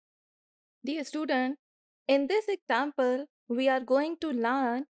Dear student, in this example, we are going to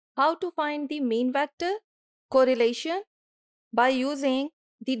learn how to find the mean vector correlation by using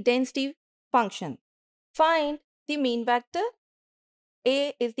the density function. Find the mean vector.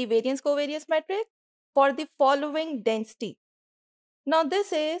 A is the variance covariance matrix for the following density. Now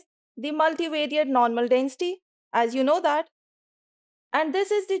this is the multivariate normal density, as you know that. And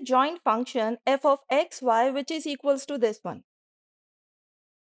this is the joint function f of xy, which is equals to this one.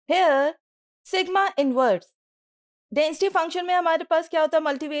 Here, sigma inverse. Density function में हमारे पास क्या होता है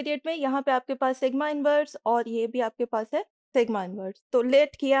multivariate में, यहाँ पे आपके पास sigma inverse और ये भी आपके पास है सिग्मा इनवर्स. तो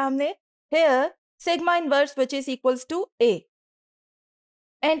लेट किया हमने here sigma inverse which is equals to A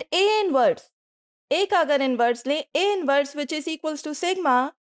and A inverse. ए का अगर इनवर्स ले A inverse which is equals to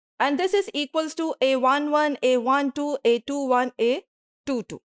sigma and this is equals to a11 a12 a21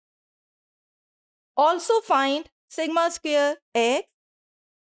 a22. Also find sigma square x,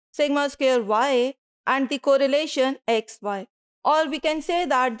 sigma square y and the correlation xy, or we can say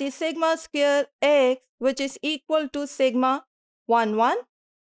that the sigma square x which is equal to sigma 11,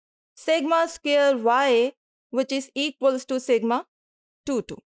 sigma square y which is equals to sigma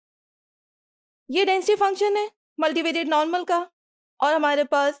 22. ये density function है multivariate normal का और हमारे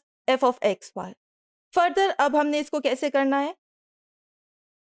पास f of x y. Further अब हमने इसको कैसे करना है.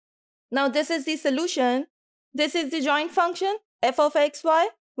 Now this is the solution. This is the joint function f of x y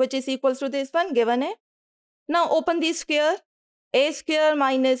which is equals to this one given है. Now open the square. A square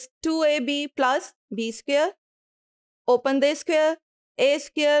minus 2ab plus b square. Open the square. A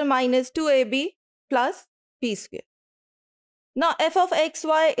square minus 2ab plus b square. Now f of x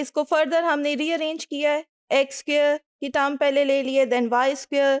y इसको further हमने rearrange किया है. x square की term पहले ले लिए, then y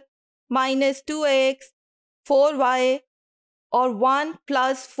square minus 2x 4y और 1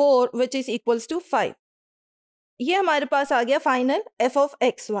 plus 4 which is equals to 5. ये हमारे पास आ गया final f of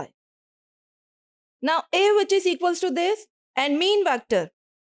x y. Now a which is equals to this and mean vector.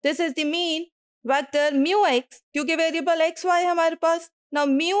 This is the mean vector mu x क्योंकि variable x y है हमारे पास. Now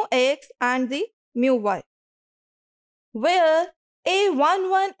mu x and the mu y. Where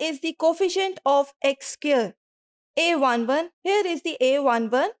a11 is the coefficient of x square. a11, here is the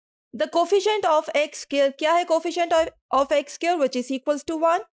a11. The coefficient of x square, क्या है coefficient of x square which is equals to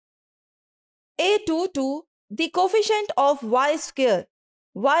 1. a22, the coefficient of y square.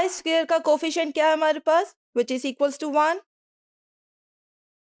 y square का coefficient क्या है हमारे पास which is equals to 1.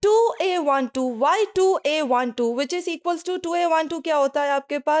 2a12 y2a12 which is equals to 2a12 क्या होता है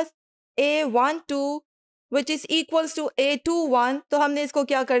आपके पास a12 which is equals to a21. तो हमने इसको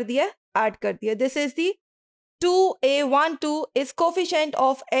क्या कर दिया ऐड कर दिया. This is the 2a12 is coefficient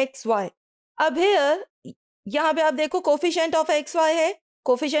of xy. अब here यहाँ पे आप देखो coefficient of xy है,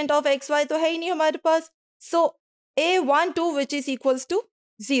 coefficient of xy तो है ही नहीं हमारे पास. So a12 which is equals to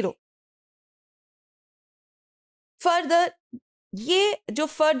 0. Further ये जो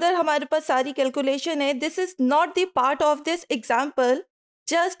फर्दर हमारे पास सारी कैलकुलेशन है, this is not the part of this example,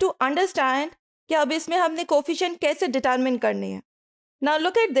 just to understand कि अब इसमें हमने कोफिशिएंट कैसे डिटरमिन करने हैं. Now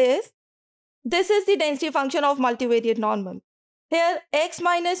look at this. This is the density function of multivariate normal. Here x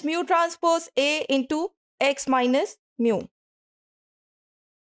minus mu transpose a into x minus mu.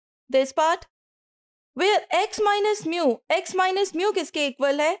 This part where x minus mu किसके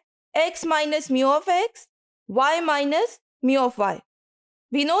equal है x minus mu of x, y minus mu of y.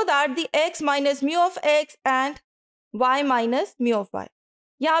 We know that the x minus mu of x and y minus mu of y.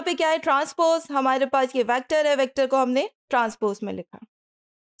 यहाँ पे क्या है transpose, हमारे पास ये vector है, vector को हमने ट्रांसपोज में लिखा.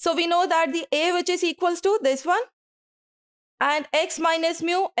 So we know that the a which is equals to this one and x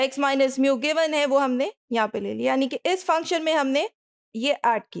minus mu given है वो हमने यहाँ पे ले लिया, यानी कि इस फंक्शन में हमने ये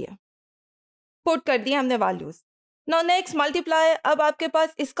ऐड किया, पुट कर दिया हमने वैल्यूज. Now next multiply. अब आपके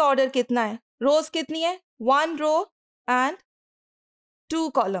पास इसका ऑर्डर कितना है, रोज कितनी है 1 row and 2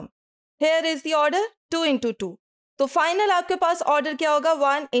 column. Here is the order 2 into 2. तो फाइनल आपके पास ऑर्डर क्या होगा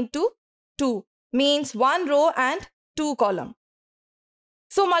 1 into 2 means 1 row and 2 column.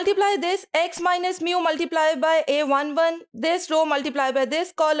 So multiply this x minus mu multiply by a11, this row multiply by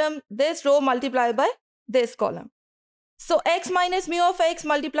this column, this row multiply by this column. So x minus mu of x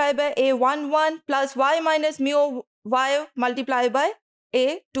multiply by a11 plus y minus mu of y multiply by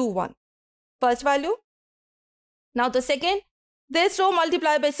a21. First value. Now the second, this row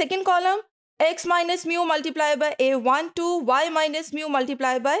multiply by second column, x minus mu multiply by a12, y minus mu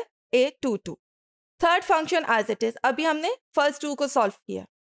multiply by a22. Third function as it is. अभी हमने first 2 को solve किया,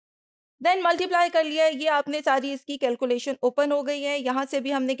 then multiply कर लिया. ये आपने सारी इसकी कैलकुलेशन ओपन हो गई है, यहाँ से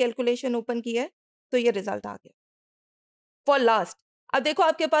भी हमने कैलकुलेशन ओपन की है, तो ये रिजल्ट आ गया फॉर लास्ट. अब देखो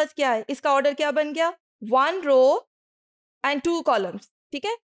आपके पास क्या है, इसका ऑर्डर क्या बन गया 1 रो एंड 2 कॉलम्स. ठीक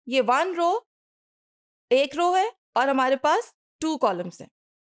है, ये 1 रो, एक रो है और हमारे पास 2 कॉलम्स हैं।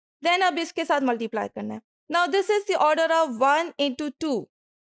 देन अब इसके साथ मल्टीप्लाई करना है। Now this is the order of 1 into 2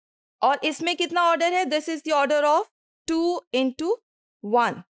 और इसमें कितना ऑर्डर है? This is the order of 2 into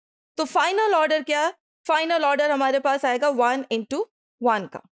 1। तो फाइनल ऑर्डर क्या? फाइनल ऑर्डर हमारे पास आएगा 1 into 1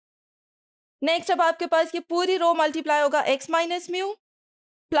 का। नेक्स्ट अब आपके पास ये पूरी रो मल्टीप्लाई होगा x minus mu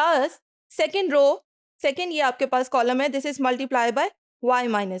plus second row, second ये आपके पास कॉलम है, this is multiply by y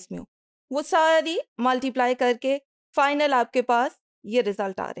minus mu. वो सारी मल्टीप्लाई करके फाइनल आपके पास ये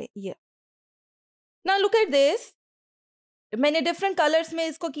रिजल्ट आ रहे हैं। ये नाउ लुक एट दिस, मैंने डिफरेंट कलर्स में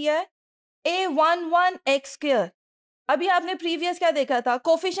इसको किया है। a11x²। अभी आपने प्रीवियस क्या देखा था?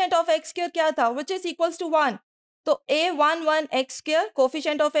 कोफिशिएंट ऑफ x² क्या था? Which is equals to 1। तो a11x²,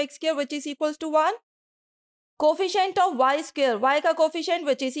 coefficient of x² which is equals to 1, coefficient of y², y का coefficient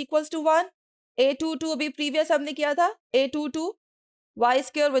which is equals to 1, a22 अभी प्रीवियस हमने किया था, a22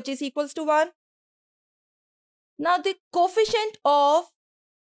 y² which is equals to 1। Now the coefficient of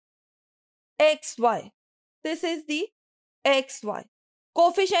xy, this is the xy,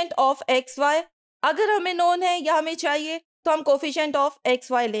 coefficient of xy अगर हमें known है या हमें चाहिए तो हम कोफिशिएंट ऑफ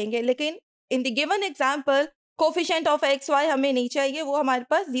xy लेंगे, लेकिन in the given example coefficient of xy हमें नहीं चाहिए, वो हमारे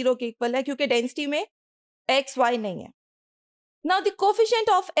पास 0 के इक्वल है क्योंकि डेंसिटी में xy नहीं है। Now the coefficient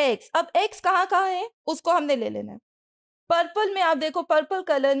of x, अब x कहाँ कहाँ है उसको हमने ले लेना है। पर्पल में आप देखो, पर्पल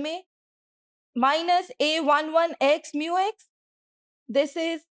कलर में minus a11x mu x, this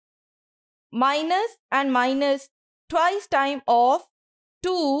is minus and minus twice time of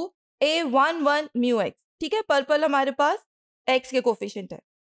 2a11 mu x। ठीक है, पर्पल हमारे पास x के कोफिशिएंट है।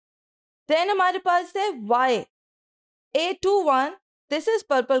 देन हमारे पास है y a21, this is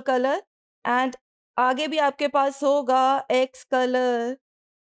purple colour and आगे भी आपके पास होगा x colour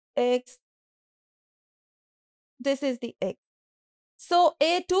x, this is the x। So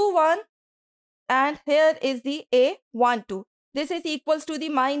a21 and here is the a12, this is equals to the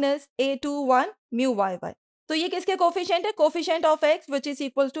minus a21 mu yy। तो ये किसके coefficient है? Coefficient of x which is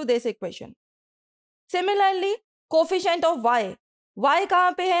equals to this equation। Similarly coefficient of y, y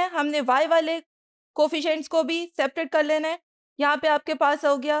कहाँ पे है? हमने y वाले coefficients को भी सेपरेट कर लेना है। यहाँ पे आपके पास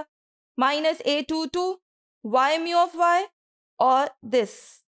हो गया minus a22 y mu of y और दिस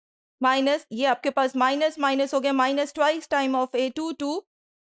माइनस, ये आपके पास माइनस माइनस हो गया minus twice time of a22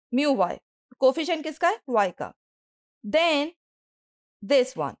 mu y। Coefficient किसका है? y का। देन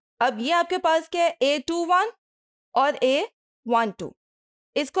दिस वन, अब ये आपके पास क्या है? a21 और a12,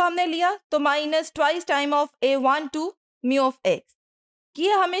 इसको हमने लिया तो minus twice time of a12 mu of x।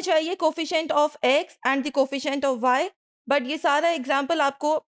 ये हमें चाहिए coefficient of x and the coefficient of y, but ये सारा एग्जांपल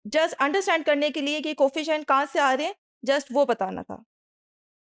आपको जस्ट अंडरस्टैंड करने के लिए कि कोफिशिएंट कहाँ से आ रहे हैं, जस्ट वो बताना था।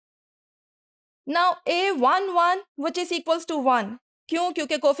 Now a11 which is equals to 1, क्यों?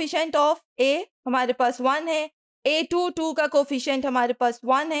 क्योंकि कोफिशिएंट ऑफ a हमारे पास 1 है, a22 का कोफिशिएंट हमारे पास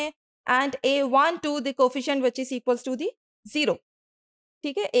 1 है and a12 the coefficient which is equals to the 0।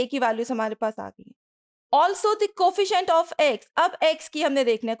 ठीक है, a की वैल्यूज हमारे पास आ गई। Also the coefficient of x, अब x की हमने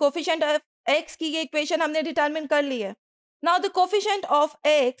देखना है, कोफिशिएंट ऑफ x की ये इक्वेशन हमने डिटरमिन कर ली है। Now the coefficient of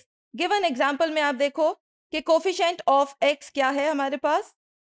x, given example में आप देखो कि कोफिशिएंट ऑफ x क्या है हमारे पास?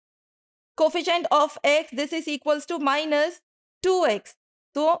 Coefficient of x this is equals to minus 2x,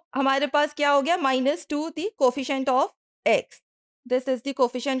 तो हमारे पास क्या हो गया? Minus 2 the coefficient of x, this is the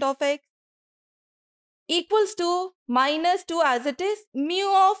coefficient of x equals to minus 2 as it is mu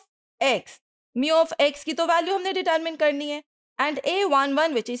of x। Mu of x की तो value हमने determine करनी है and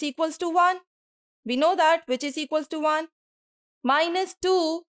a11 which is equals to 1, we know that which is equals to 1, minus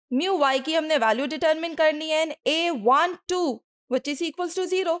 2 mu y की हमने value determine करनी है and a12 which is equals to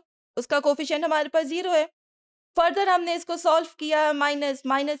 0, उसका कोफिशिएंट हमारे पास 0 है। फर्दर हमने इसको सॉल्व किया, माइनस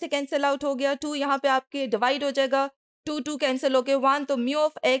माइनस से कैंसिल आउट हो गया, 2 यहाँ पे आपके डिवाइड हो जाएगा, 2 कैंसिल हो गए 1, तो mu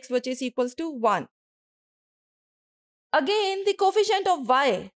of x which is equals to 1। Again the coefficient of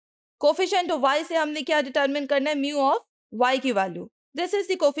y, coefficient of y से हमने क्या डिटरमिन करना है? म्यू ऑफ y की value, this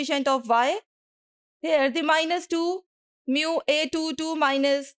is the coefficient of y। Here the minus 2 mu a22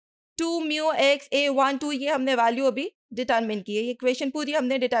 minus 2 mu x a12, ये हमने value अभी determine की है, ये इक्वेशन पूरी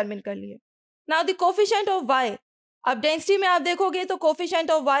हमने डिटरमिन कर ली है। Now the coefficient of y, अब डेंसिटी में आप देखोगे तो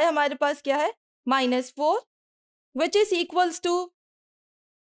कोफिशिएंट ऑफ y हमारे पास क्या है? Minus 4 which is equals to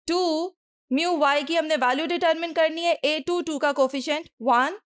 2 mu y की हमने वैल्यू डिटरमिन करनी है, a22 का कोफिशिएंट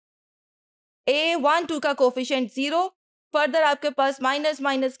 1, a12 का कोफिशिएंट 0। फर्दर आपके पास माइनस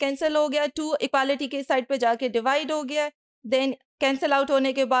माइनस कैंसिल हो गया, 2 इक्वालिटी के साइड पे जाके डिवाइड हो गया, देन कैंसिल आउट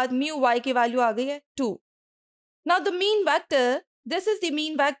होने के बाद म्यू y की वैल्यू आ गई है 2। Now the mean vector, this is the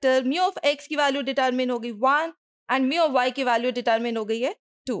mean vector, mu of x की वैल्यू डिटरमिन हो गई 1 एंड म्यू ऑफ y की वैल्यू डिटरमिन हो गई है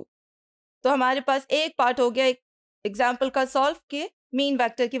 2। तो हमारे पास एक पार्ट हो गया एग्जाम्पल का सॉल्व के मीन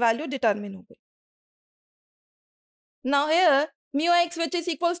वेक्टर की वैल्यू डिटरमिन हो गई। Now here mu x which is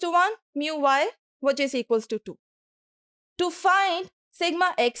equals to 1, mu y which is equals to 2. To find sigma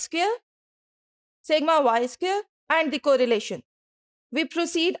x square, sigma y square and the correlation, we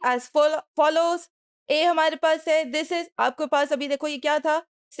proceed as follows. A हमारे पास है, this is आपके पास अभी देखो ये क्या था,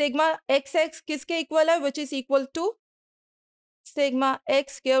 sigma xx किसके equal है, which is equal to sigma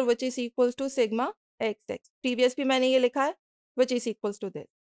x square which is equals to sigma xx. previous भी मैंने ये लिखा है which is equals to this.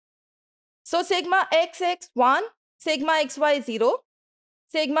 So sigma xx 1, sigma xy 0,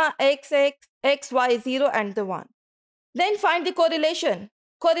 sigma xx xy 0 and the 1. Then find the correlation.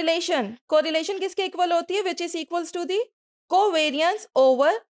 Correlation किसके equal होती है, which is equals to the covariance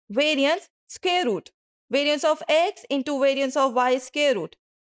over variance square root. Variance of x into variance of y square root.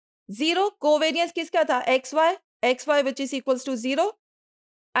 0 covariance किसका था, xy which is equals to 0,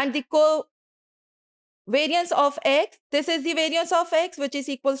 and the covariance of x, this is the variance of x which is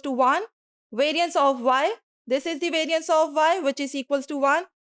equals to 1. Variance of y, this is the variance of y which is equals to 1.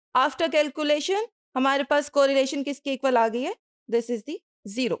 After calculation हमारे पास correlation किसके equal आ गई है, this is the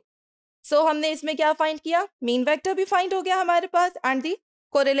 0. So हमने इसमें क्या find किया, mean vector भी find हो गया हमारे पास, and the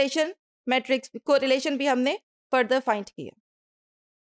correlation matrix, correlation भी हमने फर्दर फाइंड किया.